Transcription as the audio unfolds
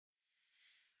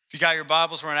If you got your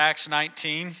Bibles, we're in Acts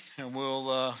 19, and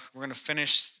we're going to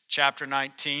finish chapter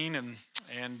 19.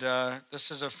 And this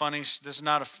is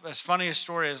not as funny a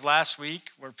story as last week,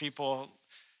 where people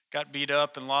got beat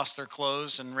up and lost their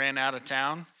clothes and ran out of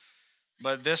town.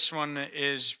 But this one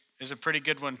is a pretty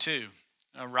good one too.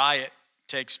 A riot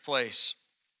takes place.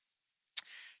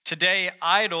 Today,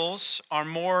 idols are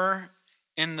more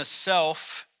in the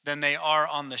self than they are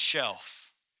on the shelf.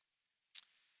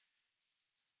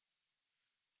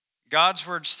 God's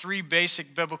word's three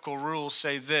basic biblical rules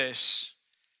say this: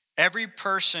 every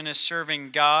person is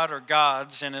serving God or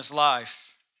gods in his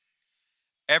life.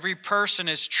 Every person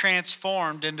is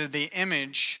transformed into the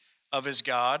image of his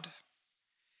God.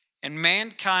 And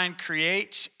mankind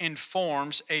creates and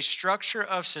forms a structure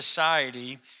of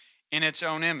society in its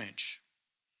own image.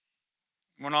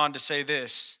 Went on to say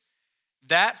this: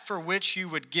 that for which you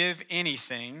would give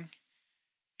anything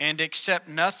and accept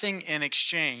nothing in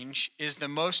exchange is the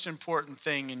most important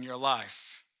thing in your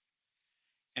life.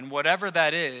 And whatever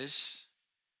that is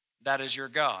your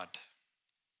God.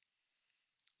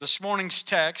 This morning's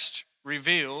text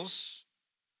reveals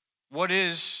what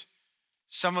is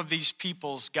some of these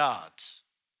people's gods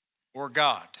or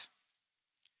God.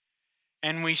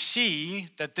 And we see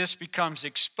that this becomes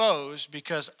exposed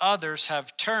because others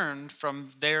have turned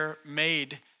from their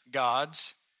made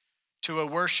gods to a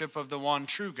worship of the one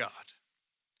true God.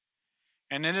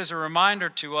 And it is a reminder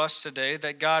to us today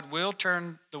that God will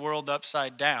turn the world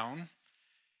upside down.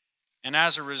 And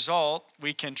as a result,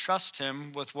 we can trust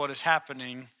him with what is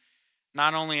happening,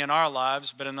 not only in our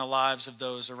lives, but in the lives of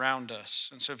those around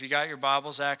us. And so if you got your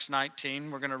Bibles, Acts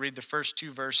 19, we're going to read the first two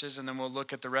verses, and then we'll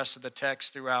look at the rest of the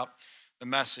text throughout the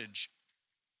message.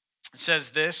 It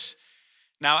says this: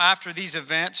 now after these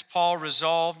events, Paul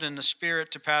resolved in the Spirit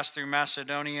to pass through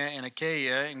Macedonia and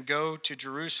Achaia and go to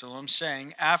Jerusalem,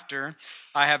 saying, after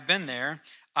I have been there,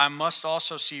 I must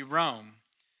also see Rome.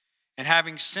 And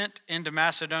having sent into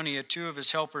Macedonia two of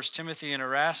his helpers, Timothy and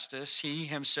Erastus, he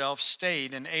himself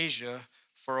stayed in Asia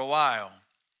for a while.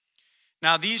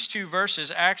 Now these two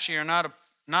verses actually are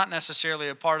not necessarily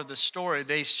a part of the story.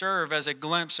 They serve as a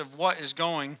glimpse of what is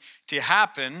going to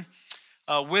happen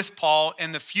with Paul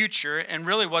in the future, and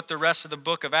really what the rest of the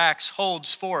book of Acts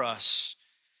holds for us.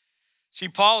 See,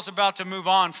 Paul's about to move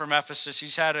on from Ephesus.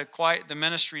 He's had quite the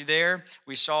ministry there.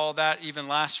 We saw that even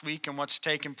last week in what's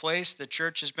taken place. The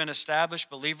church has been established.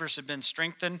 Believers have been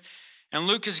strengthened. And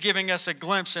Luke is giving us a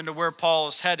glimpse into where Paul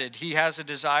is headed. He has a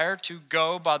desire to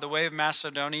go by the way of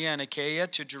Macedonia and Achaia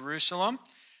to Jerusalem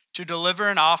to deliver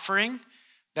an offering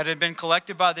that had been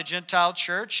collected by the Gentile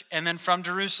church, and then from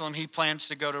Jerusalem he plans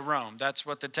to go to Rome. That's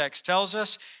what the text tells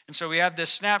us. And so we have this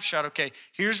snapshot. Okay,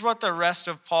 here's what the rest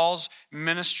of Paul's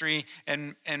ministry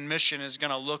and mission is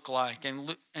going to look like.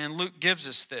 And Luke gives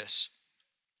us this.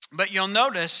 But you'll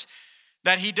notice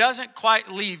that he doesn't quite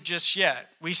leave just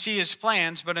yet. We see his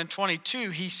plans, but in 22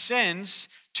 he sends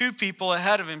two people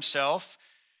ahead of himself,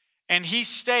 and he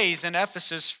stays in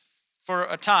Ephesus for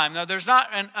a time. Now, there's not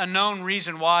a known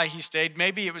reason why he stayed.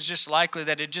 Maybe it was just likely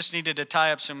that it just needed to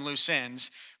tie up some loose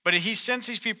ends. But he sends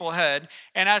these people ahead,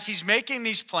 and as he's making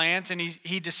these plans and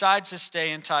he decides to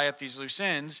stay and tie up these loose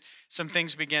ends, some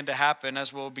things begin to happen,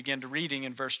 as we'll begin to reading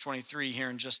in verse 23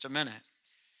 here in just a minute.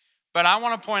 But I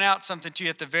want to point out something to you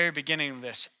at the very beginning of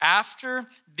this. After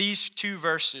these two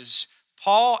verses,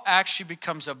 Paul actually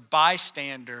becomes a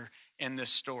bystander in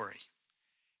this story.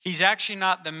 He's actually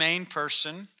not the main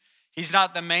person. He's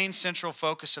not the main central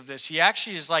focus of this. He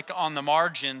actually is like on the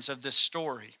margins of this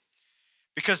story.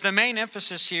 Because the main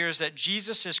emphasis here is that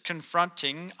Jesus is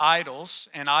confronting idols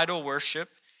and idol worship,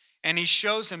 and he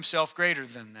shows himself greater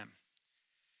than them.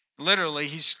 Literally,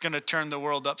 he's going to turn the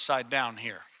world upside down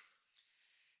here.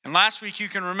 And last week, you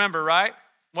can remember, right?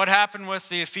 What happened with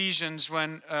the Ephesians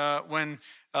when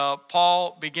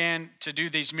Paul began to do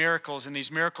these miracles, and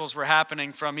these miracles were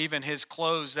happening from even his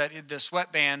clothes, the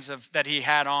sweatbands that he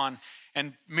had on,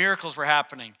 and miracles were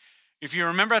happening. If you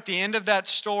remember at the end of that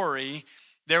story,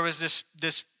 there was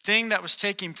this thing that was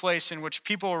taking place in which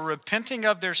people were repenting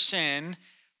of their sin,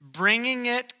 bringing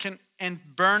it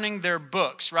and burning their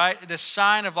books, right? This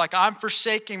sign of like, I'm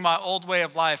forsaking my old way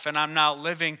of life and I'm now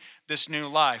living this new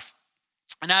life.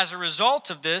 And as a result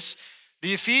of this,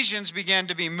 the Ephesians began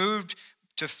to be moved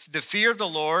to the fear of the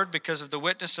Lord because of the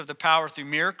witness of the power through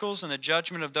miracles and the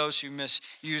judgment of those who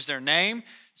misuse their name.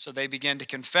 So they began to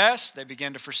confess. They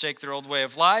began to forsake their old way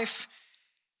of life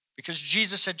because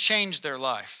Jesus had changed their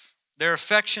life. Their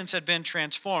affections had been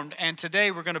transformed. And today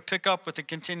we're going to pick up with the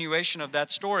continuation of that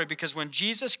story, because when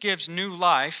Jesus gives new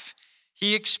life,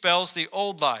 he expels the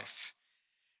old life.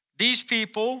 These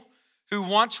people who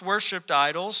once worshiped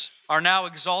idols are now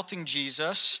exalting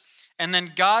Jesus. And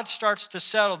then God starts to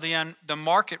settle the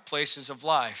marketplaces of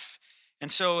life.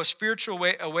 And so a spiritual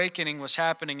awakening was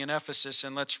happening in Ephesus.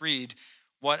 And let's read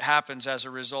what happens as a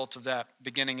result of that,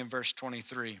 beginning in verse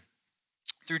 23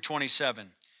 through 27.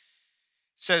 It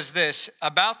says this,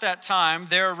 "About that time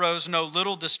there arose no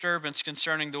little disturbance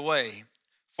concerning the way.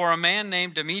 For a man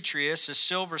named Demetrius, a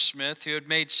silversmith, who had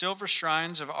made silver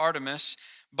shrines of Artemis,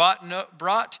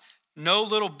 brought no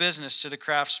little business to the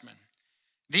craftsmen.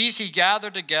 These he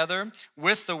gathered together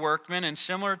with the workmen in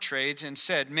similar trades and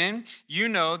said, 'Men, you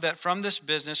know that from this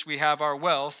business we have our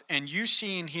wealth, and you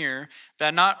see and hear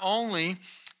that not only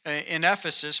in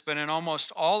Ephesus, but in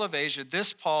almost all of Asia,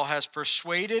 this Paul has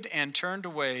persuaded and turned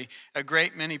away a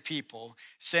great many people,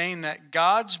 saying that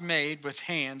gods made with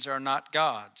hands are not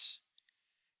gods.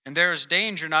 And there is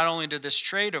danger not only to this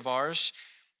trade of ours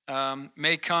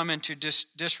may come into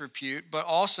disrepute, but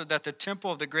also that the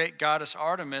temple of the great goddess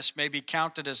Artemis may be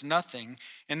counted as nothing,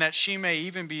 and that she may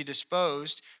even be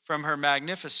disposed from her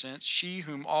magnificence, she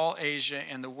whom all Asia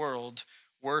and the world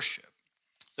worship.'"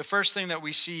 The first thing that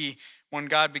we see when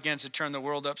God begins to turn the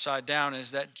world upside down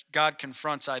is that God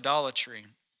confronts idolatry.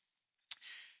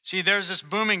 See, there's this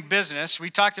booming business. We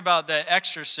talked about the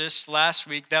exorcist last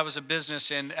week. That was a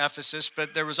business in Ephesus,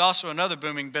 but there was also another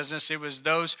booming business. It was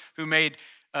those who made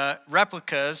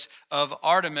replicas of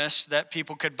Artemis that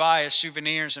people could buy as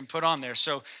souvenirs and put on there.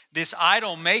 So these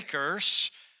idol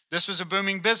makers, this was a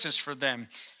booming business for them.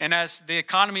 And as the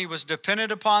economy was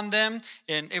dependent upon them,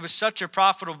 and it was such a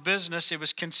profitable business, it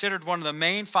was considered one of the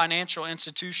main financial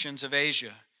institutions of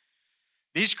Asia.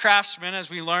 These craftsmen, as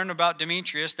we learn about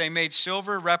Demetrius, they made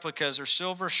silver replicas or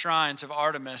silver shrines of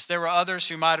Artemis. There were others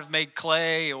who might have made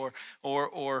clay or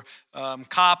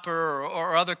copper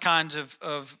or other kinds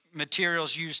of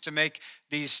materials used to make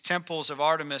these temples of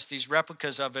Artemis, these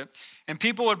replicas of it. And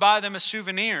people would buy them as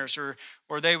souvenirs, or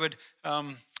they would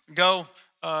go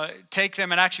take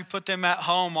them and actually put them at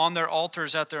home on their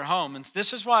altars at their home. And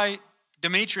this is why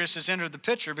Demetrius has entered the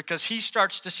picture, because he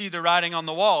starts to see the writing on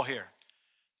the wall here.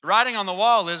 The writing on the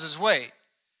wall is wait,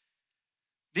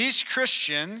 these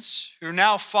Christians who are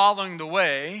now following the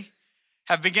way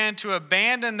have begun to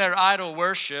abandon their idol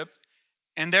worship,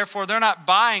 and therefore they're not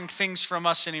buying things from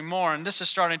us anymore. And this is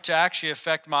starting to actually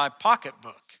affect my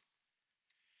pocketbook.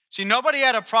 See, nobody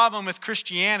had a problem with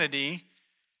Christianity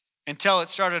until it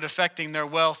started affecting their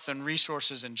wealth and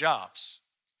resources and jobs.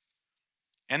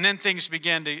 And then things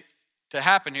began to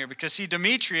happen here, because see,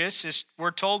 Demetrius is,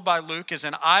 we're told by Luke, is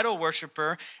an idol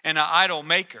worshiper and an idol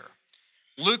maker.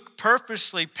 Luke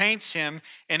purposely paints him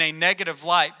in a negative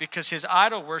light because his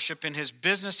idol worship and his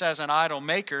business as an idol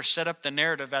maker set up the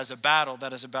narrative as a battle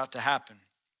that is about to happen.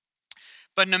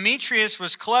 But Demetrius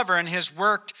was clever in his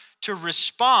work to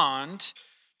respond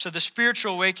to the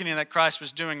spiritual awakening that Christ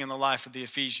was doing in the life of the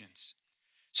Ephesians.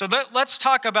 So let's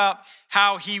talk about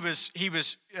how he was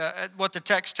what the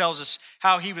text tells us,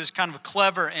 how he was kind of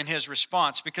clever in his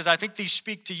response, because I think these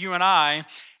speak to you and I,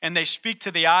 and they speak to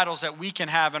the idols that we can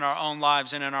have in our own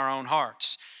lives and in our own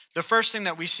hearts. The first thing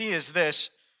that we see is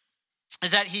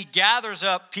that he gathers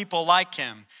up people like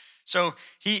him. So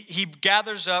he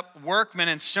gathers up workmen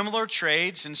in similar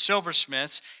trades and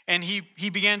silversmiths, and he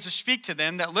begins to speak to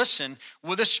them that, listen,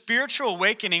 well, the spiritual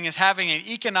awakening is having an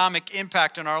economic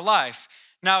impact on our life.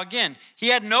 Now, again, he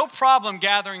had no problem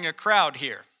gathering a crowd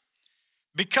here,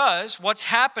 because what's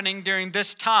happening during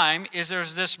this time is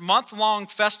there's this month-long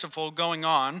festival going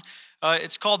on.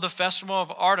 It's called the Festival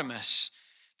of Artemis.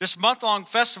 This month-long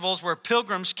festival is where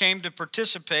pilgrims came to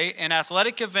participate in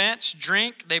athletic events,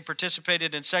 drink. They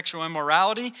participated in sexual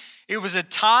immorality. It was a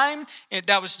time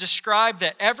that was described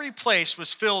that every place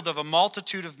was filled of a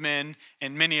multitude of men,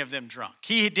 and many of them drunk.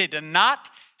 He did not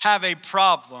have a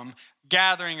problem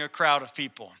gathering a crowd of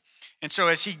people. And so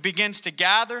as he begins to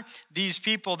gather these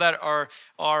people that are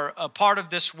a part of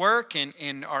this work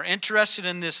and are interested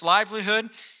in this livelihood,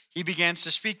 he begins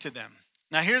to speak to them.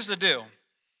 Now here's the deal.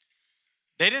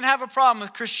 They didn't have a problem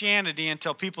with Christianity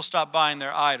until people stopped buying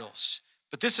their idols.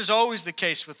 But this is always the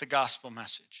case with the gospel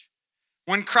message.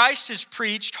 When Christ is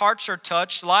preached, hearts are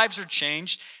touched, lives are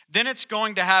changed, then it's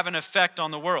going to have an effect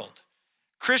on the world.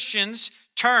 Christians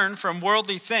turn from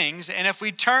worldly things, and if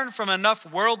we turn from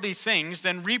enough worldly things,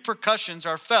 then repercussions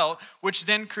are felt, which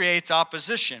then creates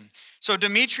opposition. So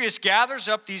Demetrius gathers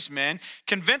up these men,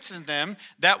 convincing them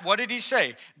that, what did he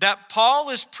say? That Paul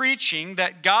is preaching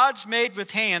that gods made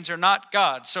with hands are not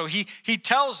gods. So he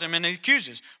tells them and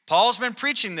accuses. Paul's been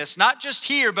preaching this, not just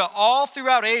here, but all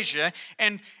throughout Asia.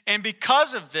 And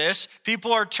because of this,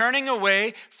 people are turning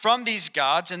away from these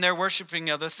gods and they're worshiping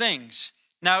other things.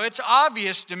 Now, it's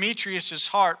obvious Demetrius'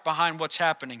 heart behind what's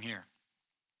happening here.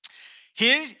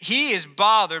 He is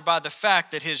bothered by the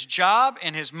fact that his job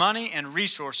and his money and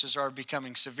resources are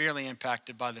becoming severely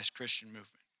impacted by this Christian movement.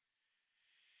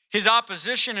 His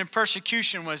opposition and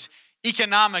persecution was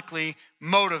economically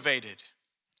motivated.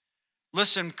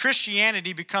 Listen,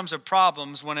 Christianity becomes a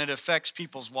problem when it affects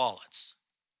people's wallets.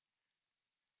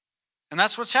 And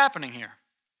that's what's happening here.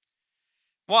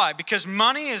 Why? Because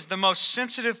money is the most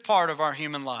sensitive part of our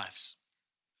human lives.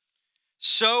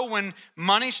 So when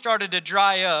money started to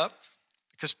dry up,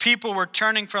 because people were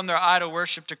turning from their idol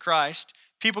worship to Christ,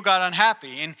 people got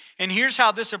unhappy. And here's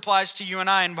how this applies to you and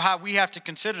I, and how we have to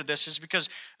consider this, is because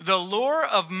the lure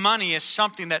of money is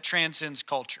something that transcends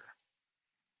culture.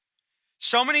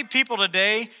 So many people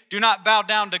today do not bow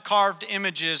down to carved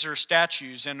images or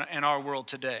statues in our world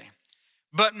today.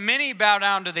 But many bow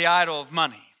down to the idol of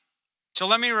money. So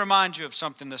let me remind you of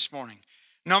something this morning.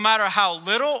 No matter how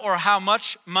little or how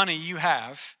much money you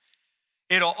have,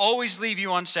 it'll always leave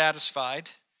you unsatisfied,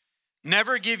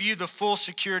 never give you the full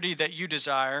security that you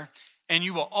desire, and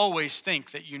you will always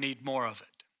think that you need more of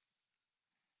it.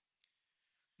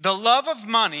 The love of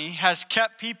money has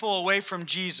kept people away from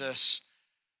Jesus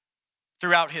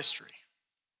throughout history.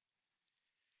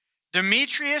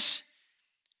 Demetrius,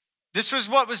 this was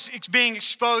what was being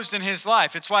exposed in his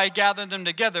life. It's why he gathered them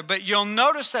together. But you'll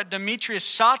notice that Demetrius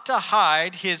sought to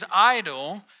hide his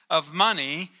idol of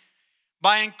money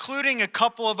by including a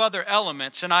couple of other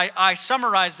elements. And I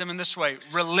summarize them in this way: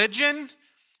 religion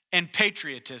and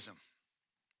patriotism.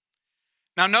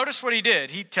 Now notice what he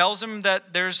did. He tells them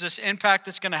that there's this impact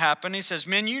that's going to happen. He says,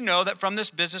 "Men, you know that from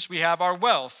this business we have our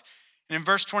wealth." And in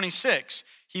verse 26,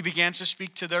 he begins to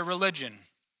speak to their religion.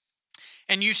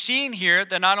 And you've seen here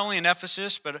that not only in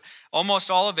Ephesus, but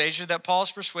almost all of Asia, that Paul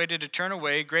is persuaded to turn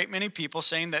away a great many people,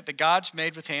 saying that the gods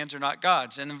made with hands are not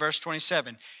gods. And in verse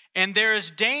 27, and there is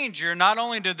danger not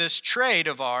only to this trade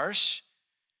of ours,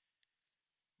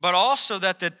 but also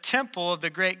that the temple of the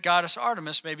great goddess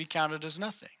Artemis may be counted as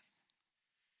nothing.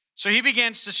 So he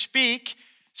begins to sneak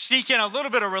in a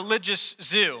little bit of religious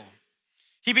zeal.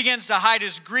 He begins to hide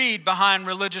his greed behind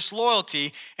religious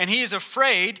loyalty, and he is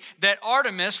afraid that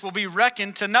Artemis will be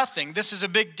reckoned to nothing. This is a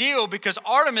big deal because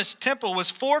Artemis' temple was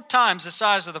 4 times the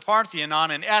size of the Parthenon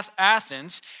in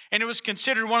Athens, and it was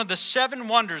considered one of the 7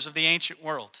 wonders of the ancient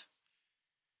world.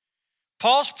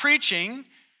 Paul's preaching,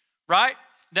 right,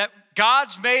 that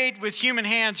gods made with human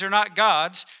hands are not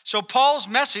gods. So Paul's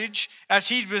message, as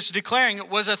he was declaring it,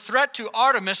 was a threat to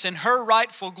Artemis and her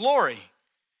rightful glory.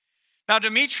 Now,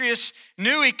 Demetrius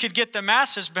knew he could get the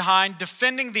masses behind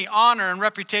defending the honor and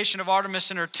reputation of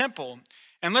Artemis and her temple.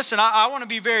 And listen, I want to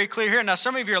be very clear here. Now,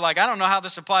 some of you are like, I don't know how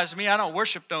this applies to me. I don't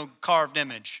worship no carved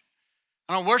image.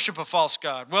 I don't worship a false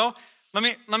god. Well,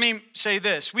 let me say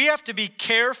this. We have to be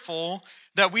careful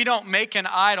that we don't make an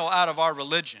idol out of our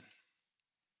religion,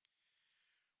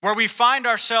 where we find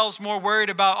ourselves more worried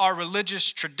about our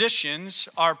religious traditions,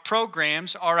 our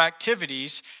programs, our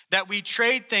activities, that we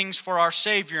trade things for our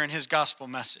Savior and his gospel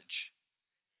message.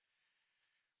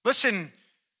 Listen,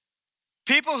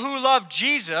 people who love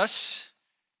Jesus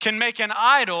can make an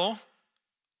idol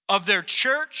of their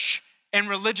church and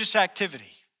religious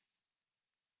activity.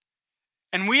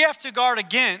 And we have to guard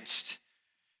against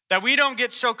that we don't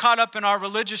get so caught up in our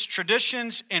religious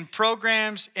traditions and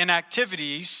programs and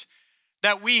activities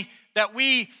that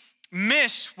we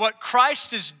miss what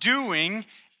Christ is doing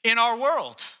in our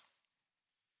world.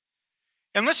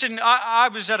 And listen, I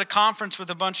was at a conference with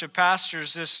a bunch of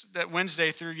pastors that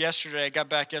Wednesday through yesterday. I got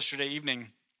back yesterday evening.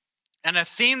 And a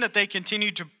theme that they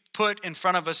continue to put in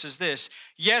front of us is this: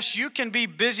 yes, you can be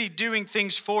busy doing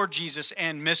things for Jesus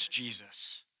and miss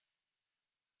Jesus.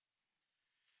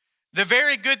 The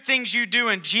very good things you do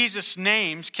in Jesus'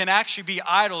 names can actually be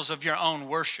idols of your own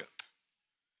worship.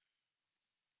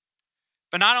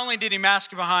 But not only did he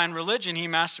mask it behind religion, he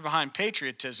masked it behind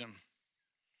patriotism.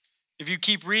 If you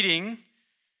keep reading,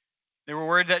 they were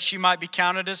worried that she might be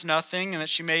counted as nothing and that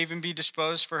she may even be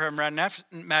disposed for her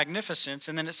magnificence.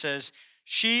 And then it says,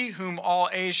 she whom all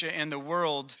Asia and the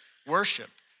world worship.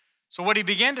 So what he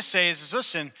began to say is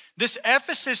listen, this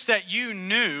Ephesus that you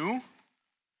knew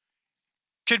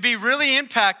could be really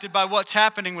impacted by what's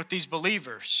happening with these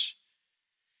believers.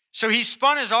 So he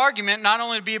spun his argument not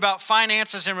only to be about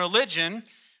finances and religion,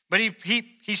 but he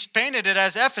painted it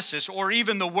as Ephesus, or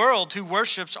even the world who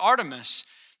worships Artemis,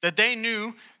 that they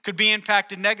knew could be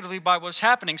impacted negatively by what's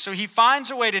happening. So he finds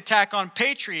a way to tack on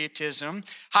patriotism,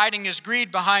 hiding his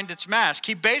greed behind its mask.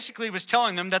 He basically was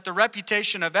telling them that the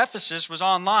reputation of Ephesus was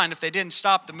online if they didn't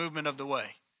stop the movement of the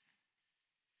way.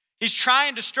 He's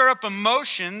trying to stir up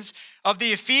emotions of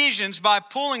the Ephesians by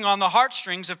pulling on the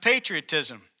heartstrings of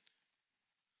patriotism.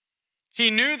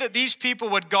 He knew that these people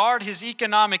would guard his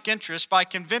economic interests by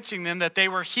convincing them that they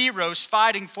were heroes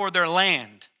fighting for their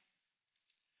land.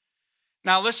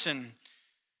 Now listen,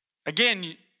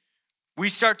 again, we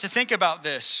start to think about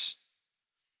this.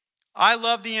 I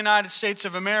love the United States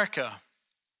of America.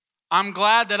 I'm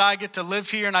glad that I get to live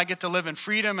here and I get to live in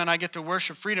freedom and I get to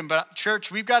worship freedom. But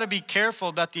church, we've got to be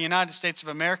careful that the United States of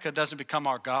America doesn't become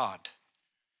our God.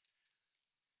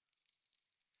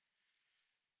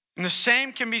 And the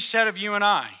same can be said of you and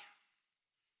I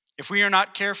if we are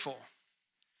not careful.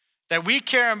 That we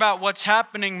care about what's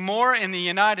happening more in the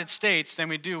United States than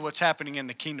we do what's happening in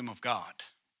the kingdom of God.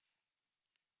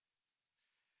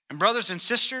 And brothers and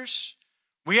sisters,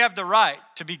 we have the right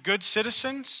to be good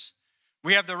citizens.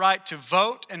 We have the right to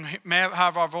vote and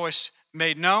have our voice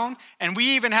made known. And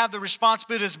we even have the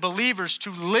responsibility as believers to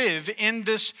live in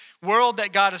this world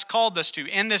that God has called us to,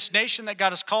 in this nation that God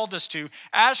has called us to,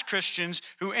 as Christians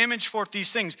who image forth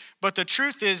these things. But the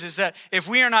truth is that if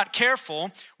we are not careful,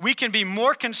 we can be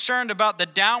more concerned about the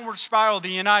downward spiral of the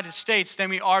United States than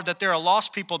we are that there are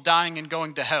lost people dying and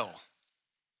going to hell.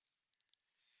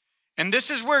 And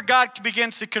this is where God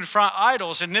begins to confront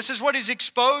idols. And this is what he's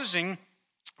exposing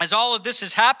as all of this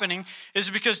is happening, is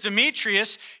because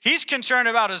Demetrius, he's concerned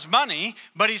about his money,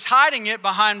 but he's hiding it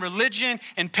behind religion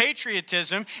and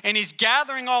patriotism, and he's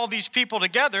gathering all these people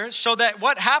together so that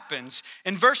what happens?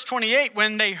 In verse 28,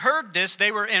 when they heard this,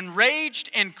 they were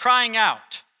enraged and crying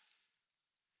out.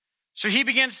 So he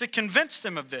begins to convince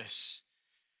them of this.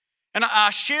 And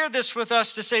I share this with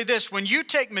us to say this: when you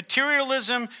take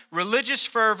materialism, religious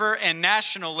fervor, and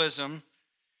nationalism,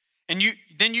 and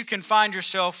then you can find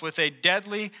yourself with a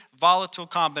deadly, volatile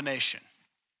combination.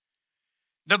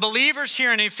 The believers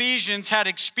here in Ephesians had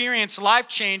experienced life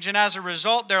change, and as a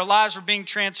result, their lives were being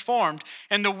transformed.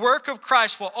 And the work of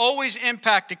Christ will always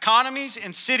impact economies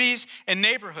and cities and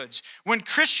neighborhoods. When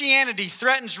Christianity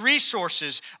threatens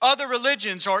resources, other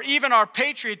religions, or even our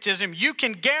patriotism, you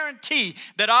can guarantee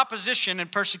that opposition and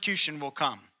persecution will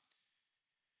come.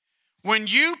 When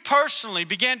you personally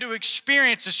begin to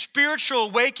experience a spiritual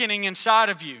awakening inside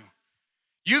of you,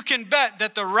 you can bet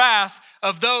that the wrath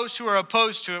of those who are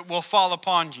opposed to it will fall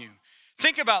upon you.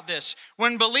 Think about this.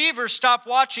 When believers stop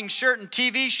watching certain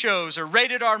TV shows or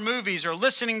rated R movies or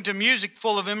listening to music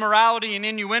full of immorality and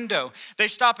innuendo, they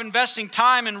stop investing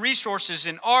time and resources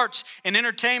in arts and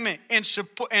entertainment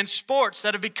and sports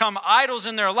that have become idols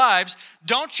in their lives,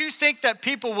 don't you think that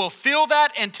people will feel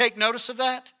that and take notice of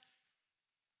that?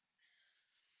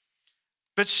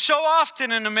 But so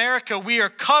often in America, we are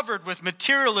covered with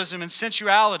materialism and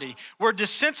sensuality. We're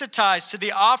desensitized to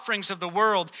the offerings of the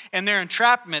world and their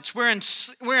entrapments.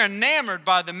 We're enamored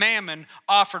by the mammon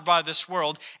offered by this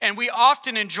world, and we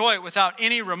often enjoy it without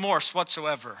any remorse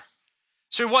whatsoever.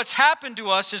 So what's happened to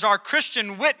us is our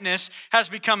Christian witness has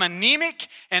become anemic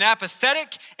and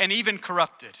apathetic and even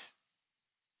corrupted.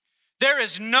 There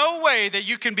is no way that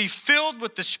you can be filled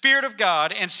with the Spirit of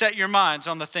God and set your minds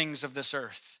on the things of this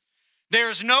earth. There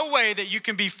is no way that you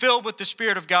can be filled with the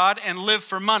Spirit of God and live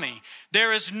for money.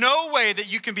 There is no way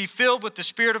that you can be filled with the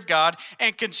Spirit of God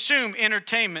and consume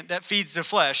entertainment that feeds the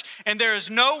flesh. And there is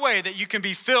no way that you can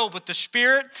be filled with the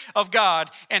Spirit of God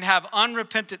and have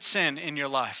unrepentant sin in your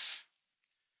life.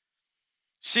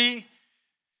 See,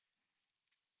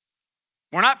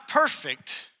 we're not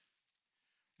perfect,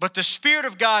 but the Spirit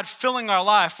of God filling our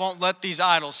life won't let these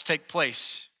idols take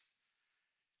place.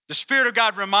 The Spirit of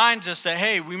God reminds us that,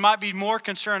 hey, we might be more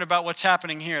concerned about what's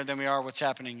happening here than we are what's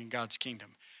happening in God's kingdom.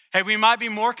 Hey, we might be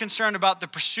more concerned about the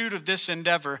pursuit of this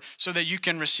endeavor so that you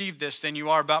can receive this than you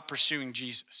are about pursuing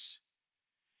Jesus.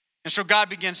 And so God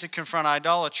begins to confront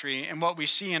idolatry. And what we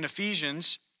see in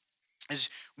Ephesians is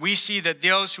we see that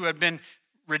those who had been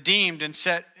redeemed and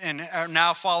set and are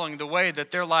now following the way,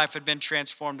 that their life had been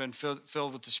transformed and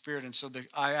filled with the Spirit. And so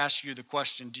I ask you the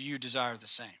question, do you desire the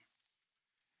same?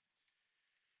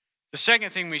 The second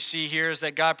thing we see here is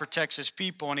that God protects his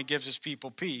people and he gives his people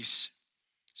peace.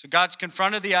 So God's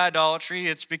confronted the idolatry.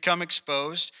 It's become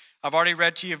exposed. I've already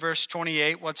read to you verse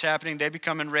 28, what's happening. They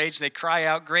become enraged. They cry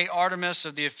out, "Great Artemis"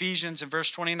 of the Ephesians in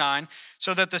verse 29,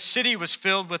 so that the city was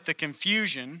filled with the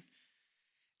confusion.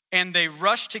 And they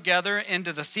rushed together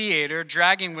into the theater,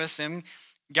 dragging with them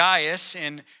Gaius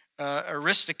and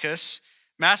Aristarchus,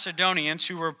 Macedonians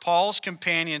who were Paul's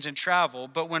companions in travel.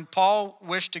 But when Paul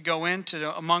wished to go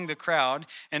among the crowd,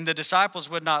 and the disciples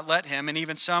would not let him, and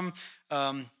even some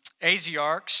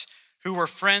Asiarchs who were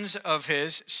friends of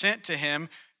his sent to him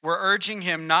were urging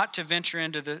him not to venture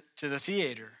into the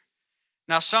theater.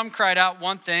 Now some cried out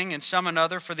one thing and some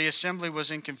another, for the assembly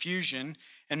was in confusion,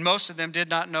 and most of them did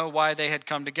not know why they had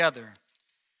come together.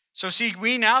 So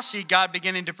we now see God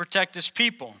beginning to protect his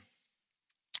people.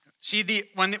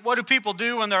 What do people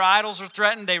do when their idols are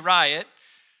threatened? They riot.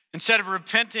 Instead of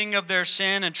repenting of their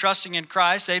sin and trusting in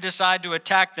Christ, they decide to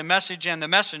attack the message and the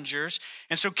messengers.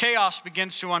 And so chaos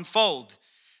begins to unfold.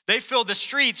 They fill the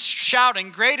streets shouting,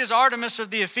 "Great is Artemis of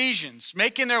the Ephesians,"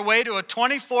 making their way to a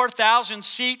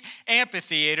 24,000-seat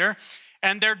amphitheater.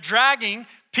 And they're dragging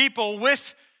people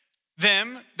with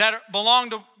them that belong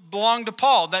to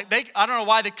Paul. I don't know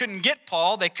why they couldn't get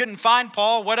Paul. They couldn't find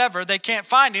Paul, whatever. They can't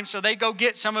find him, so they go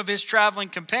get some of his traveling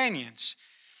companions.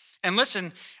 And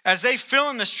listen, as they fill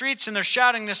in the streets and they're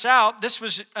shouting this out, this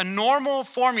was a normal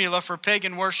formula for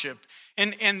pagan worship.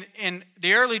 In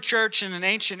the early church and in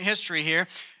ancient history here,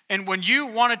 and when you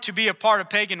wanted to be a part of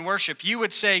pagan worship, you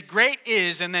would say, "Great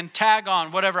is," and then tag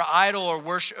on whatever idol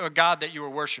or God that you were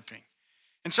worshiping.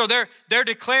 And so they're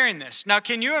declaring this. Now,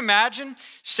 can you imagine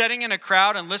sitting in a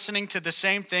crowd and listening to the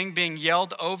same thing being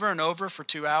yelled over and over for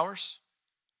 2 hours?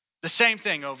 The same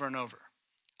thing over and over.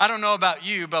 I don't know about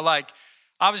you, but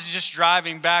I was just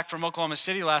driving back from Oklahoma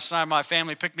City last night. My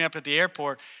family picked me up at the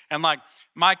airport, and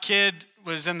my kid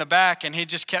was in the back and he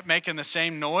just kept making the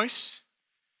same noise.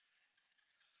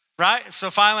 Right? So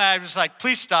finally I was like,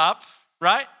 "Please stop,"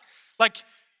 right?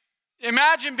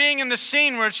 Imagine being in the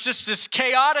scene where it's just this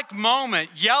chaotic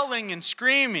moment, yelling and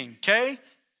screaming, okay?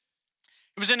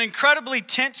 It was an incredibly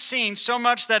tense scene, so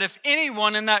much that if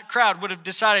anyone in that crowd would have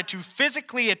decided to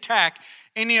physically attack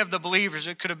any of the believers,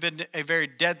 it could have been a very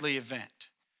deadly event.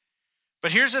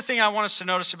 But here's the thing I want us to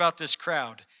notice about this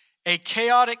crowd. A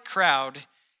chaotic crowd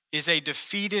is a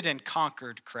defeated and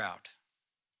conquered crowd.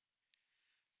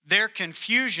 Their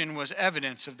confusion was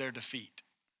evidence of their defeat.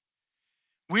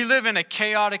 We live in a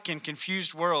chaotic and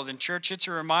confused world. And church, it's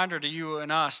a reminder to you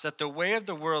and us that the way of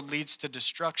the world leads to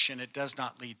destruction. It does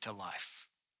not lead to life.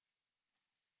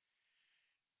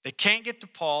 They can't get to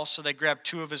Paul, so they grab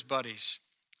 2 of his buddies.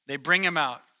 They bring him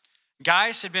out.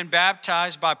 Gaius had been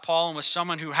baptized by Paul and was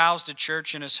someone who housed a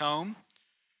church in his home.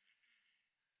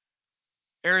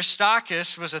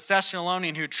 Aristarchus was a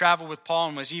Thessalonian who traveled with Paul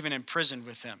and was even imprisoned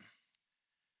with him.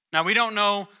 Now, we don't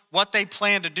know what they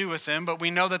plan to do with them, but we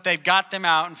know that they've got them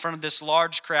out in front of this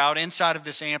large crowd inside of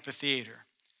this amphitheater.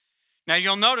 Now,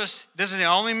 you'll notice this is the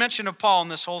only mention of Paul in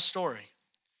this whole story.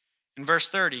 In verse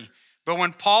 30, "But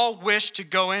when Paul wished to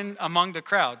go in among the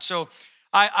crowd." So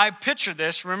I picture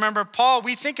this. Remember, Paul,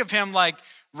 we think of him like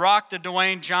Rock the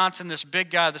Dwayne Johnson, this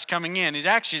big guy that's coming in.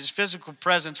 His physical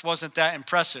presence wasn't that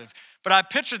impressive. But I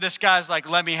picture this guy's like,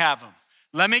 "Let me have him.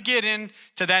 Let me get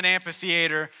into that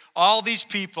amphitheater, all these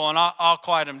people, and I'll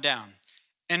quiet them down."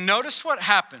 And notice what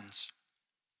happens.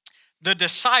 The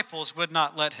disciples would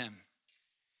not let him.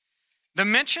 The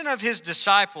mention of his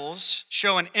disciples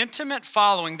show an intimate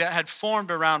following that had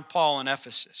formed around Paul in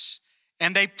Ephesus.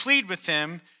 And they plead with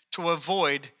him to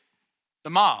avoid the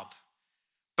mob.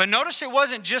 But notice it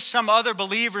wasn't just some other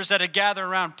believers that had gathered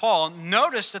around Paul.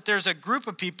 Notice that there's a group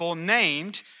of people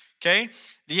named, the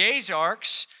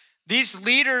Asiarchs. These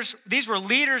were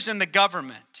leaders in the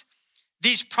government.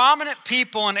 These prominent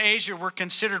people in Asia were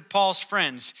considered Paul's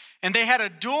friends, and they had a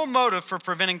dual motive for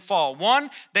preventing fall. One,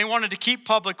 they wanted to keep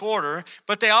public order,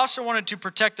 but they also wanted to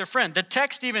protect their friend. The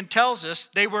text even tells us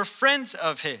they were friends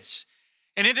of his.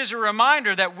 And it is a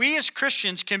reminder that we as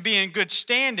Christians can be in good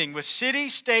standing with city,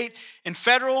 state, and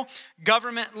federal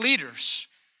government leaders.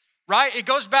 Right? It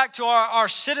goes back to our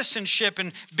citizenship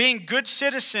and being good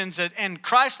citizens and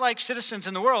Christ-like citizens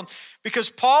in the world, because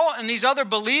Paul and these other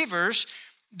believers,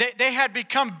 they had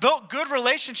built good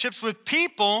relationships with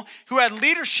people who had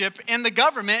leadership in the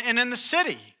government and in the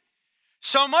city.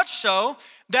 So much so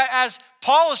that as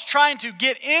Paul is trying to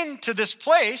get into this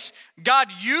place,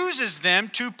 God uses them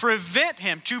to prevent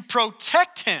him, to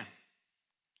protect him.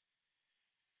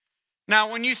 Now,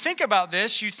 when you think about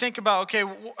this, you think about, okay,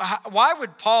 why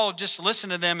would Paul just listen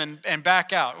to them and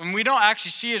back out? And we don't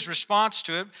actually see his response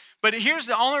to it, but here's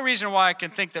the only reason why I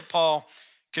can think that Paul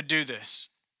could do this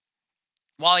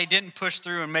while he didn't push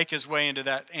through and make his way into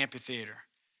that amphitheater.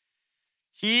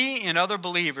 He and other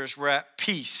believers were at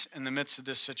peace in the midst of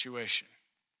this situation.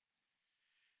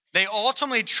 They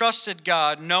ultimately trusted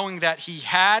God, knowing that he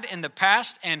had in the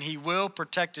past and he will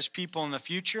protect his people in the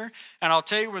future. And I'll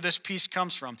tell you where this peace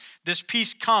comes from. This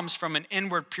peace comes from an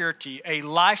inward purity, a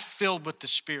life filled with the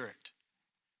Spirit.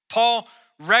 Paul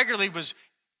regularly was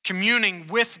communing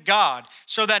with God,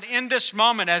 so that in this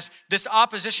moment, as this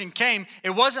opposition came,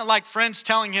 it wasn't like friends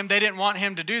telling him they didn't want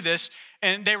him to do this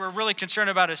and they were really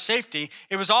concerned about his safety.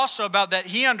 It was also about that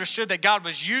he understood that God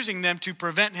was using them to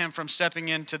prevent him from stepping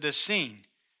into this scene.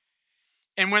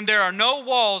 And when there are no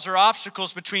walls or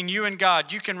obstacles between you and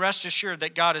God, you can rest assured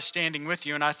that God is standing with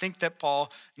you. And I think that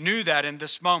Paul knew that in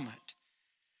this moment.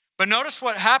 But notice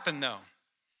what happened though.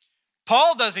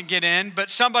 Paul doesn't get in, but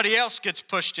somebody else gets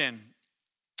pushed in.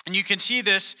 And you can see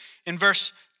this in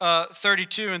verse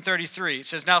 32 and 33. It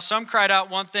says, now some cried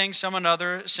out one thing, some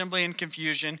another, assembly in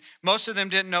confusion. Most of them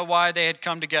didn't know why they had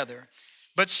come together.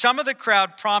 But some of the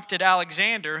crowd prompted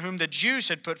Alexander, whom the Jews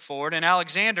had put forward, and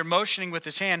Alexander, motioning with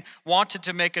his hand, wanted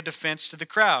to make a defense to the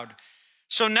crowd.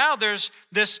 So now there's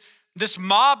this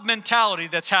mob mentality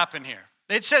that's happened here.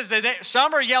 It says that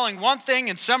some are yelling one thing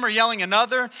and some are yelling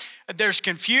another. There's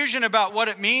confusion about what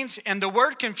it means. And the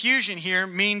word confusion here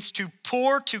means to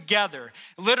pour together,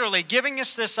 literally giving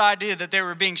us this idea that they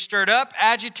were being stirred up,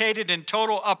 agitated, in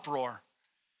total uproar.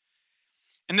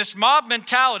 And this mob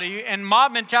mentality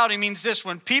means this: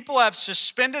 when people have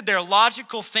suspended their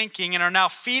logical thinking and are now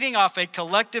feeding off a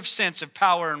collective sense of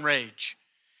power and rage.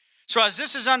 So as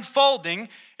this is unfolding,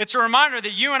 it's a reminder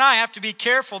that you and I have to be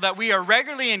careful that we are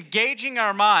regularly engaging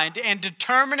our mind and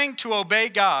determining to obey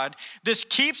God. This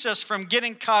keeps us from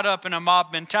getting caught up in a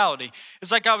mob mentality.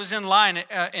 It's like I was in line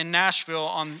in Nashville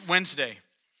on Wednesday.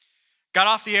 Got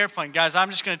off the airplane. Guys, I'm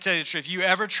just going to tell you the truth. If you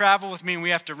ever travel with me and we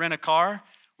have to rent a car,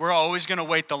 we're always going to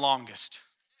wait the longest.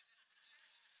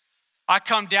 I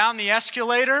come down the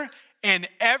escalator and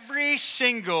every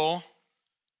single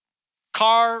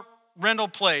car rental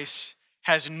place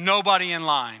has nobody in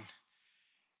line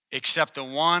except the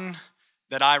one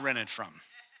that I rented from.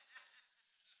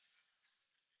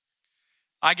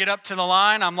 I get up to the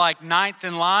line, I'm like ninth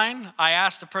in line. I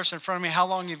ask the person in front of me, how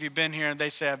long have you been here? And they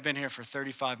say, I've been here for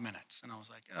 35 minutes. And I was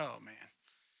like, oh man,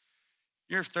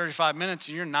 you're 35 minutes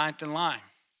and you're ninth in line.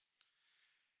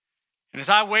 And as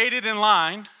I waited in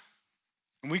line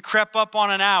and we crept up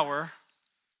on an hour,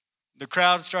 the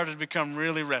crowd started to become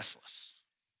really restless.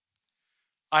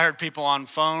 I heard people on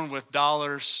phone with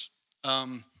dollars,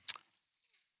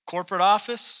 corporate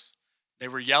office. They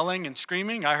were yelling and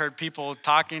screaming. I heard people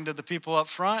talking to the people up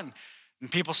front, and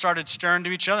people started stirring to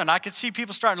each other. And I could see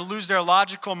people starting to lose their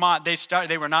logical mind.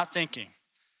 They were not thinking.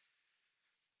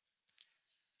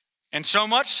 And so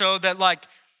much so that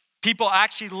people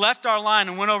actually left our line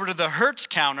and went over to the Hertz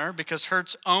counter, because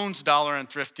Hertz owns Dollar and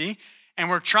Thrifty. And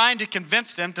we're trying to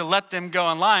convince them to let them go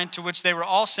in line, to which they were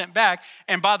all sent back.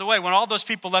 And by the way, when all those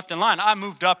people left in line, I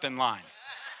moved up in line.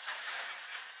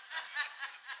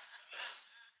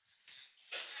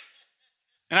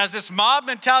 And as this mob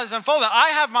mentality is unfolding,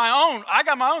 I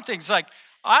got my own things. Like,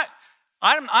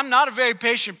 I'm not a very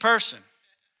patient person.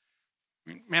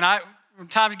 When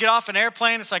time to get off an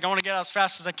airplane, it's like I want to get out as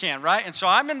fast as I can, right? And so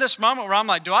I'm in this moment where I'm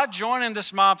like, do I join in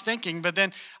this mob thinking? But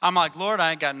then I'm like, Lord,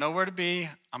 I ain't got nowhere to be.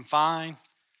 I'm fine.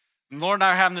 And Lord and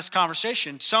I are having this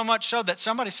conversation, so much so that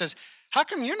somebody says, how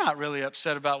come you're not really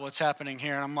upset about what's happening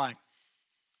here? And I'm like,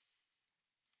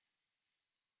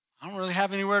 I don't really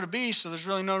have anywhere to be, so there's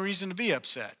really no reason to be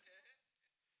upset.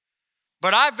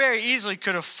 But I very easily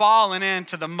could have fallen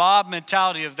into the mob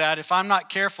mentality of that if I'm not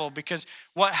careful, because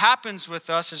what happens with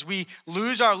us is we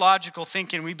lose our logical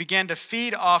thinking. We begin to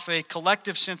feed off a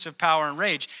collective sense of power and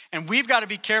rage, and we've got to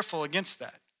be careful against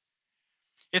that.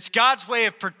 It's God's way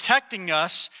of protecting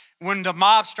us when the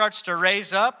mob starts to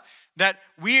raise up, that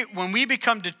when we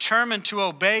become determined to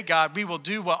obey God, we will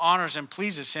do what honors and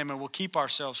pleases him, and we'll keep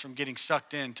ourselves from getting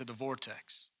sucked into the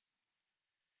vortex.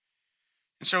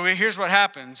 And so here's what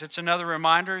happens. It's another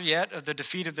reminder yet of the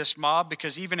defeat of this mob,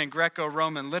 because even in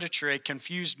Greco-Roman literature, a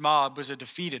confused mob was a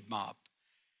defeated mob.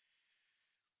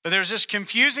 But there's this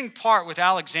confusing part with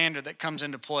Alexander that comes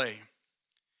into play.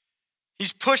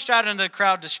 He's pushed out into the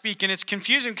crowd to speak, and it's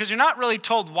confusing because you're not really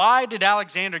told, why did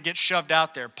Alexander get shoved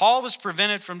out there? Paul was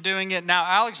prevented from doing it. Now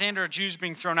Alexander, a Jew's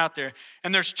being thrown out there.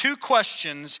 And there's two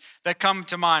questions that come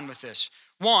to mind with this.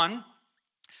 One,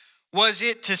 was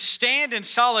it to stand in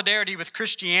solidarity with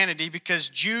Christianity because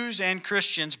Jews and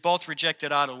Christians both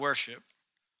rejected idol worship?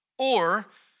 Or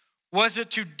was it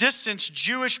to distance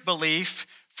Jewish belief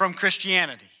from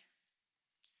Christianity?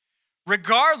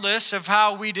 Regardless of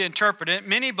how we interpret it,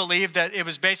 many believe that it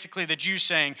was basically the Jews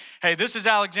saying, hey, this is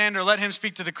Alexander, let him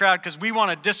speak to the crowd because we want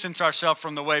to distance ourselves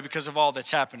from the way because of all that's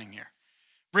happening here.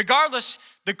 Regardless,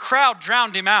 the crowd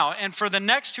drowned him out, and for the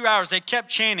next 2 hours, they kept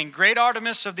chanting, Great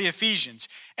Artemis of the Ephesians.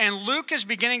 And Luke is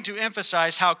beginning to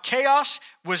emphasize how chaos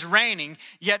was reigning,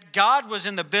 yet God was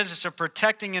in the business of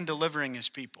protecting and delivering his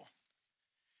people.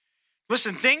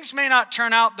 Listen, things may not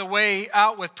turn out the way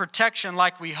out with protection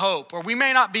like we hope, or we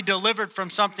may not be delivered from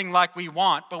something like we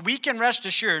want, but we can rest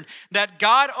assured that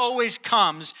God always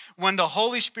comes when the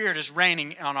Holy Spirit is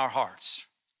reigning on our hearts.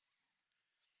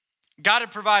 God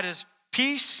had provided us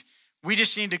peace, we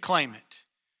just need to claim it.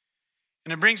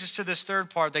 And it brings us to this third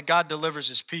part, that God delivers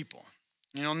his people.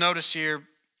 You'll notice here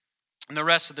in the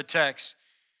rest of the text,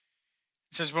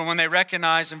 it says, but when they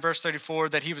recognized in verse 34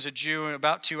 that he was a Jew, in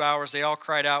about 2 hours, they all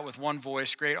cried out with one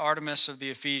voice, Great Artemis of the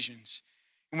Ephesians.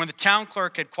 And when the town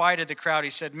clerk had quieted the crowd, he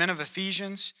said, Men of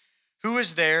Ephesians, who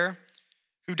is there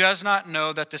who does not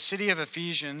know that the city of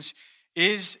Ephesians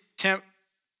is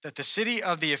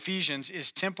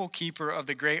temple keeper of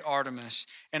the great Artemis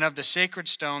and of the sacred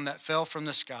stone that fell from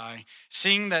the sky?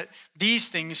 Seeing that these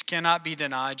things cannot be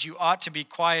denied, you ought to be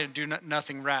quiet and do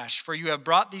nothing rash. For you have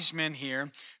brought these men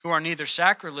here who are neither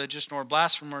sacrilegious nor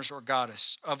blasphemers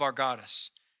of our goddess.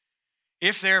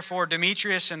 If therefore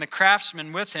Demetrius and the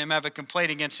craftsmen with him have a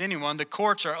complaint against anyone, the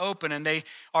courts are open and there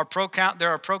are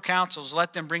proconsuls.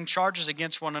 Let them bring charges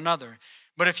against one another.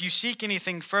 But if you seek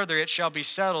anything further, it shall be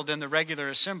settled in the regular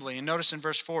assembly. And notice in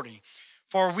verse 40,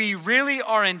 for we really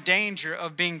are in danger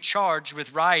of being charged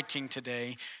with rioting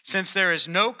today, since there is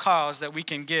no cause that we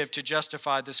can give to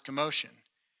justify this commotion.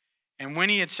 And when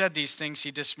he had said these things,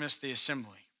 he dismissed the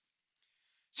assembly.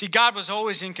 See, God was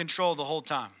always in control the whole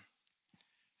time.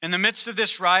 In the midst of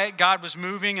this riot, God was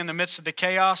moving in the midst of the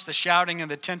chaos, the shouting, and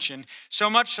the tension, so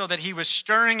much so that he was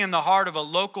stirring in the heart of a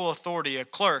local authority, a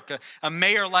clerk, a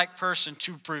mayor-like person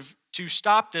to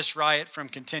stop this riot from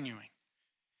continuing.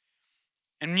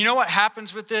 And you know what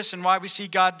happens with this and why we see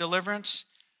God deliverance?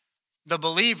 The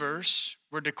believers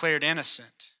were declared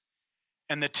innocent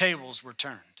and the tables were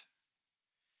turned.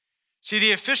 See,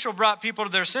 the official brought people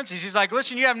to their senses. He's like,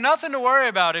 listen, you have nothing to worry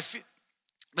about. If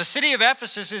the city of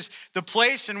Ephesus is the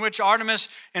place in which Artemis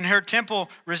and her temple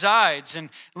resides. And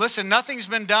listen, nothing's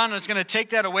been done that's going to take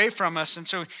that away from us. And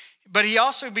so, but he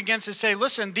also begins to say,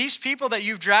 listen, these people that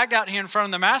you've dragged out here in front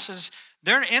of the masses,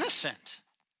 they're innocent.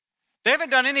 They haven't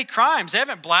done any crimes. They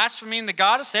haven't blasphemed the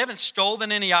goddess. They haven't stolen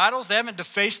any idols. They haven't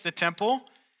defaced the temple.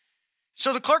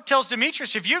 So the clerk tells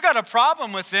Demetrius, if you got a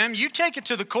problem with them, you take it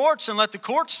to the courts and let the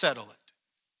courts settle it.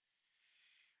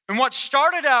 And what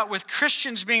started out with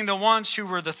Christians being the ones who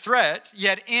were the threat,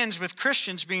 yet ends with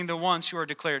Christians being the ones who are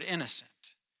declared innocent.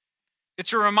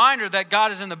 It's a reminder that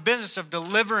God is in the business of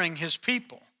delivering his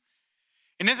people.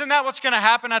 And isn't that what's going to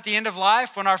happen at the end of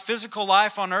life when our physical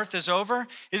life on earth is over?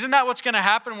 Isn't that what's going to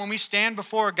happen when we stand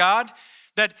before God?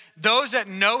 That those that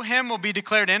know him will be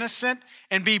declared innocent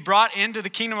and be brought into the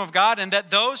kingdom of God, and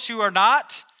that those who are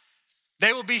not,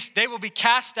 they will be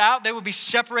cast out. They will be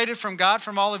separated from God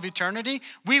from all of eternity.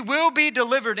 We will be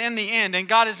delivered in the end, and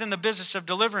God is in the business of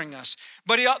delivering us.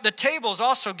 But the tables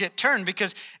also get turned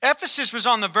because Ephesus was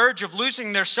on the verge of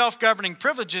losing their self-governing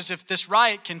privileges if this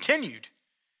riot continued.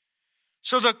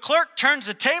 So the clerk turns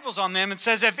the tables on them and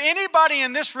says, if anybody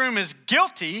in this room is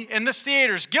guilty, in this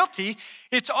theater is guilty,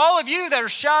 it's all of you that are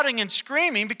shouting and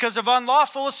screaming because of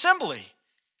unlawful assembly.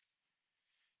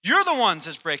 You're the ones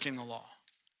that's breaking the law.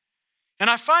 And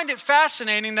I find it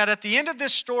fascinating that at the end of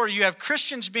this story, you have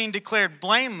Christians being declared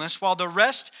blameless while the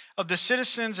rest of the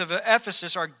citizens of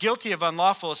Ephesus are guilty of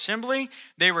unlawful assembly.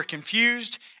 They were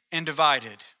confused and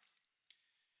divided.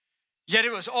 Yet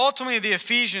it was ultimately the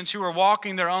Ephesians who were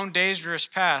walking their own dangerous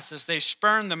paths as they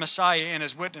spurned the Messiah and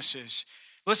his witnesses.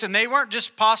 Listen, they weren't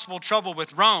just possible trouble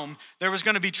with Rome. There was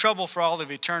going to be trouble for all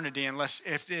of eternity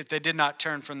if they did not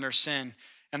turn from their sin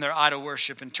and their idol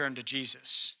worship and turn to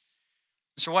Jesus.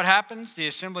 So what happens? The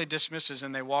assembly dismisses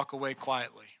and they walk away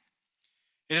quietly.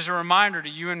 It is a reminder to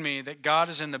you and me that God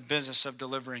is in the business of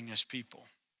delivering his people.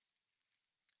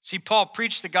 See, Paul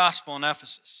preached the gospel in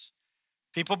Ephesus.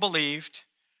 People believed,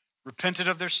 repented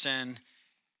of their sin,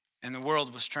 and the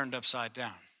world was turned upside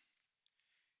down.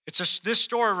 This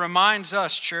story reminds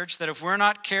us, church, that if we're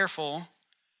not careful,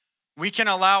 we can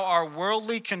allow our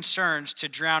worldly concerns to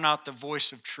drown out the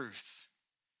voice of truth.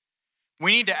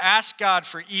 We need to ask God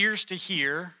for ears to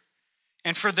hear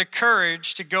and for the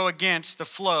courage to go against the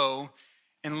flow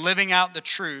in living out the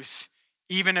truth,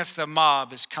 even if the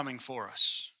mob is coming for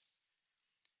us.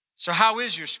 So how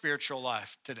is your spiritual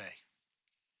life today?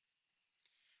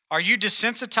 Are you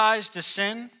desensitized to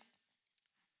sin?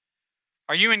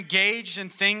 Are you engaged in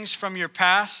things from your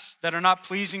past that are not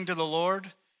pleasing to the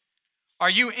Lord? Are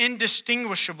you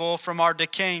indistinguishable from our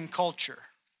decaying culture?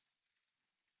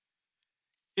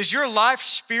 Is your life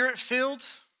spirit-filled?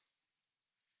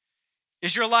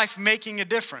 Is your life making a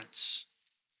difference?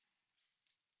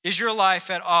 Is your life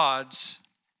at odds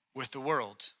with the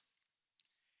world?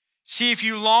 See, if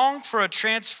you long for a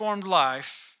transformed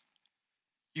life,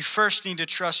 you first need to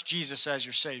trust Jesus as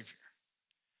your Savior.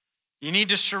 You need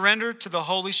to surrender to the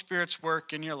Holy Spirit's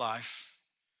work in your life.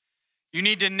 You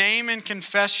need to name and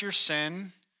confess your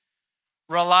sin,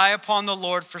 rely upon the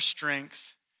Lord for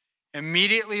strength,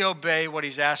 immediately obey what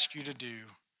he's asked you to do,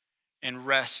 and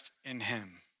rest in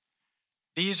him.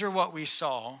 These are what we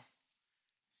saw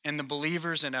in the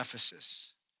believers in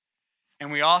Ephesus.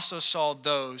 And we also saw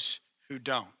those who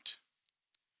don't.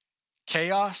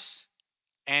 Chaos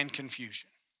and confusion.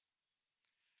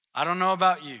 I don't know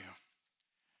about you,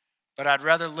 but I'd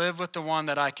rather live with the one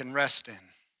that I can rest in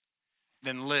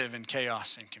than live in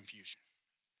chaos and confusion.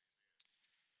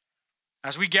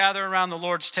 As we gather around the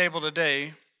Lord's table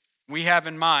today, we have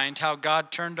in mind how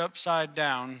God turned upside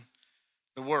down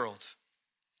the world.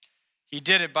 He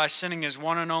did it by sending his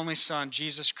one and only Son,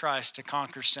 Jesus Christ, to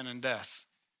conquer sin and death.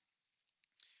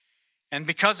 And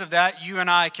because of that, you and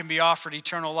I can be offered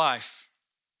eternal life.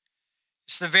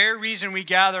 It's the very reason we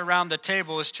gather around the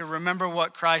table is to remember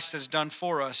what Christ has done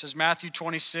for us. As Matthew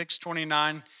 26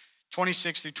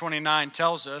 through 29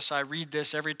 tells us, I read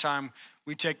this every time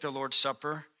we take the Lord's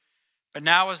Supper. But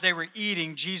now as they were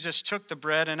eating, Jesus took the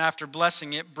bread and after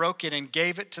blessing it, broke it and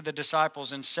gave it to the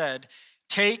disciples and said,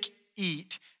 "Take,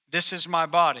 eat, this is my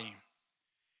body."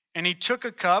 And he took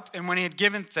a cup, and when he had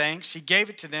given thanks, he gave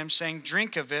it to them, saying,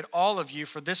 "Drink of it, all of you,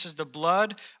 for this is the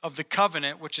blood of the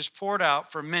covenant, which is poured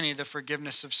out for many the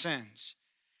forgiveness of sins.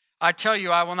 I tell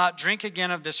you, I will not drink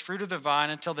again of this fruit of the vine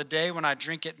until the day when I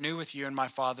drink it new with you in my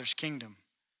Father's kingdom."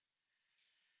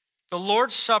 The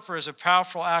Lord's Supper is a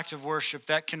powerful act of worship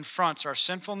that confronts our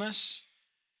sinfulness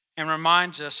and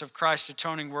reminds us of Christ's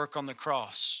atoning work on the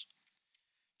cross.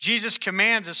 Jesus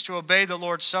commands us to obey the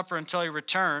Lord's Supper until he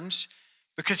returns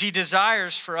because he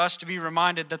desires for us to be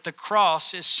reminded that the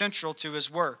cross is central to his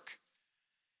work.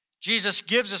 Jesus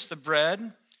gives us the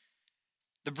bread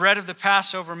of the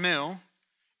Passover meal,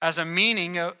 as a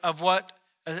meaning of what,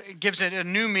 gives it a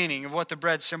new meaning of what the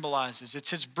bread symbolizes.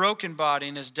 It's his broken body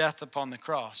and his death upon the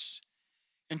cross.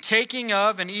 And taking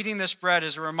of and eating this bread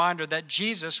is a reminder that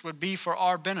Jesus would be for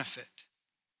our benefit.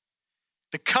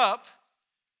 The cup,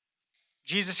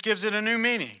 Jesus gives it a new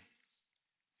meaning.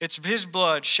 It's his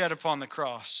blood shed upon the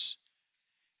cross.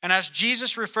 And as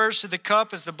Jesus refers to the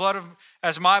cup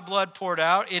as my blood poured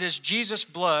out, it is Jesus'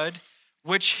 blood,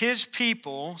 which is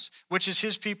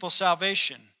his people's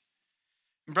salvation.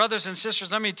 And brothers and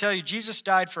sisters, let me tell you, Jesus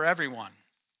died for everyone.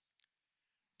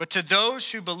 But to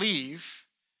those who believe,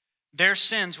 their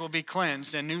sins will be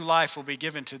cleansed and new life will be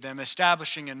given to them,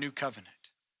 establishing a new covenant.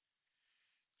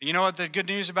 You know what the good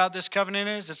news about this covenant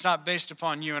is? It's not based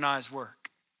upon you and I's work.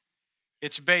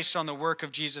 It's based on the work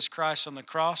of Jesus Christ on the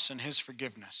cross and his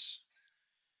forgiveness.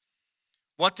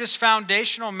 What this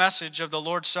foundational message of the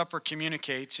Lord's Supper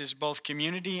communicates is both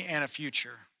community and a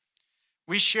future.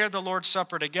 We share the Lord's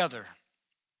Supper together.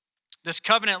 This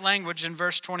covenant language in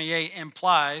verse 28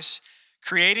 implies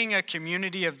creating a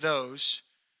community of those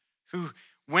who,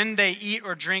 when they eat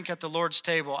or drink at the Lord's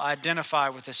table, identify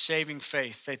with the saving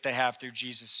faith that they have through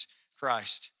Jesus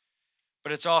Christ.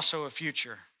 But it's also a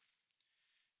future.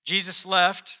 Jesus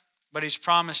left, but he's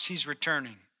promised he's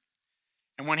returning.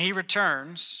 And when he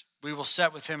returns, we will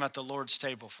sit with him at the Lord's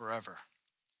table forever.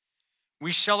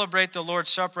 We celebrate the Lord's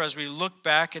Supper as we look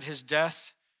back at his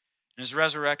death and his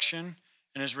resurrection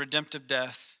and his redemptive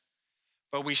death.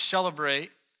 But we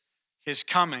celebrate his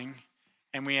coming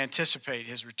and we anticipate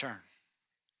his return.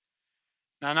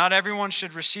 Now, not everyone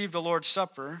should receive the Lord's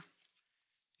Supper.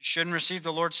 You shouldn't receive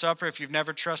the Lord's Supper if you've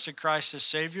never trusted Christ as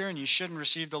Savior, and you shouldn't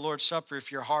receive the Lord's Supper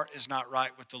if your heart is not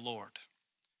right with the Lord.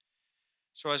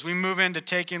 So as we move into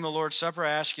taking the Lord's Supper,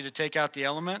 I ask you to take out the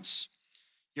elements.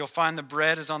 You'll find the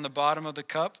bread is on the bottom of the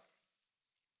cup.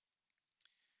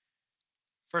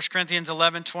 1 Corinthians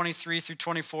 11:23 through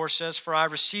 24 says, "For I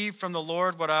received from the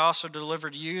Lord what I also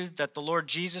delivered to you, that the Lord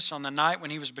Jesus on the night when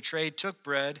he was betrayed took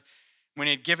bread. When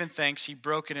he had given thanks, he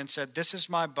broke it and said, 'This is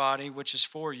my body, which is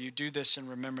for you. Do this in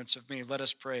remembrance of me.' Let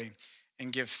us pray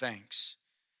and give thanks."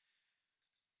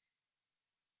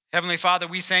 Heavenly Father,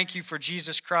 we thank you for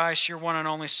Jesus Christ, your one and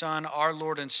only Son, our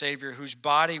Lord and Savior, whose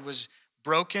body was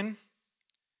broken,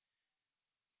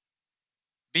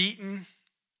 beaten,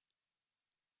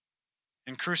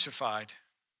 and crucified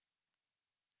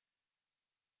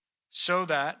so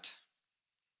that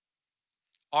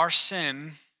our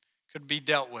sin could be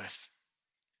dealt with.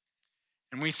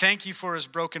 And we thank you for his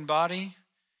broken body,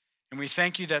 and we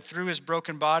thank you that through his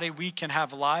broken body we can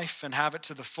have life and have it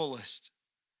to the fullest.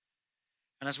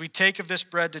 And as we take of this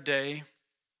bread today,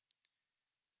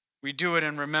 we do it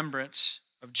in remembrance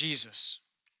of Jesus.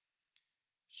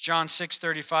 John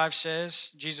 6:35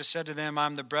 says, Jesus said to them, "I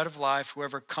am the bread of life.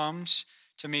 Whoever comes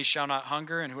to me shall not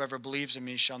hunger, and whoever believes in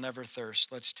me shall never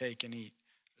thirst. Let's take and eat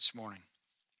this morning.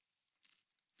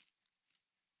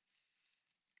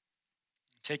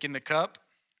 Taking the cup.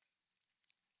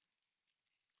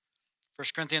 1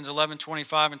 Corinthians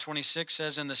 11:25 and 26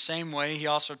 says, in the same way he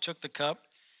also took the cup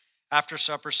after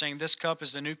supper, saying, this cup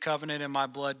is the new covenant in my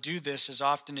blood. Do this as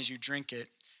often as you drink it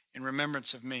in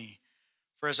remembrance of me.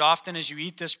 For as often as you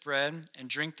eat this bread and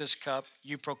drink this cup,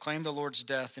 you proclaim the Lord's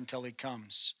death until he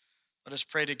comes. Let us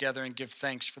pray together and give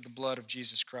thanks for the blood of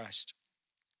Jesus Christ.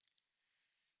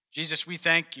 Jesus, we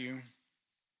thank you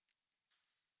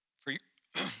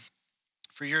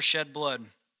for your shed blood.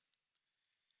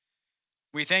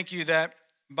 We thank you that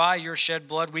by your shed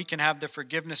blood we can have the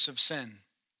forgiveness of sin.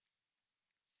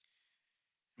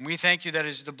 And we thank you that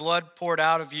as the blood poured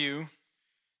out of you,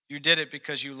 you did it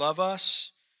because you love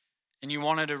us and you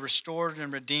wanted a restored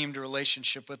and redeemed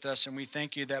relationship with us. And we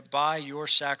thank you that by your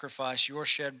sacrifice, your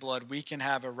shed blood, we can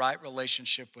have a right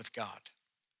relationship with God.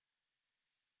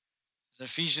 As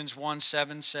Ephesians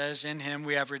 1:7 says, in him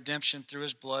we have redemption through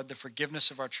his blood, the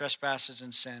forgiveness of our trespasses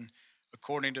and sin,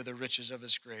 according to the riches of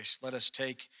his grace. Let us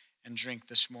take and drink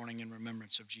this morning in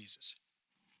remembrance of Jesus.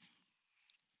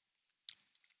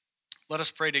 Let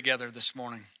us pray together this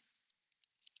morning.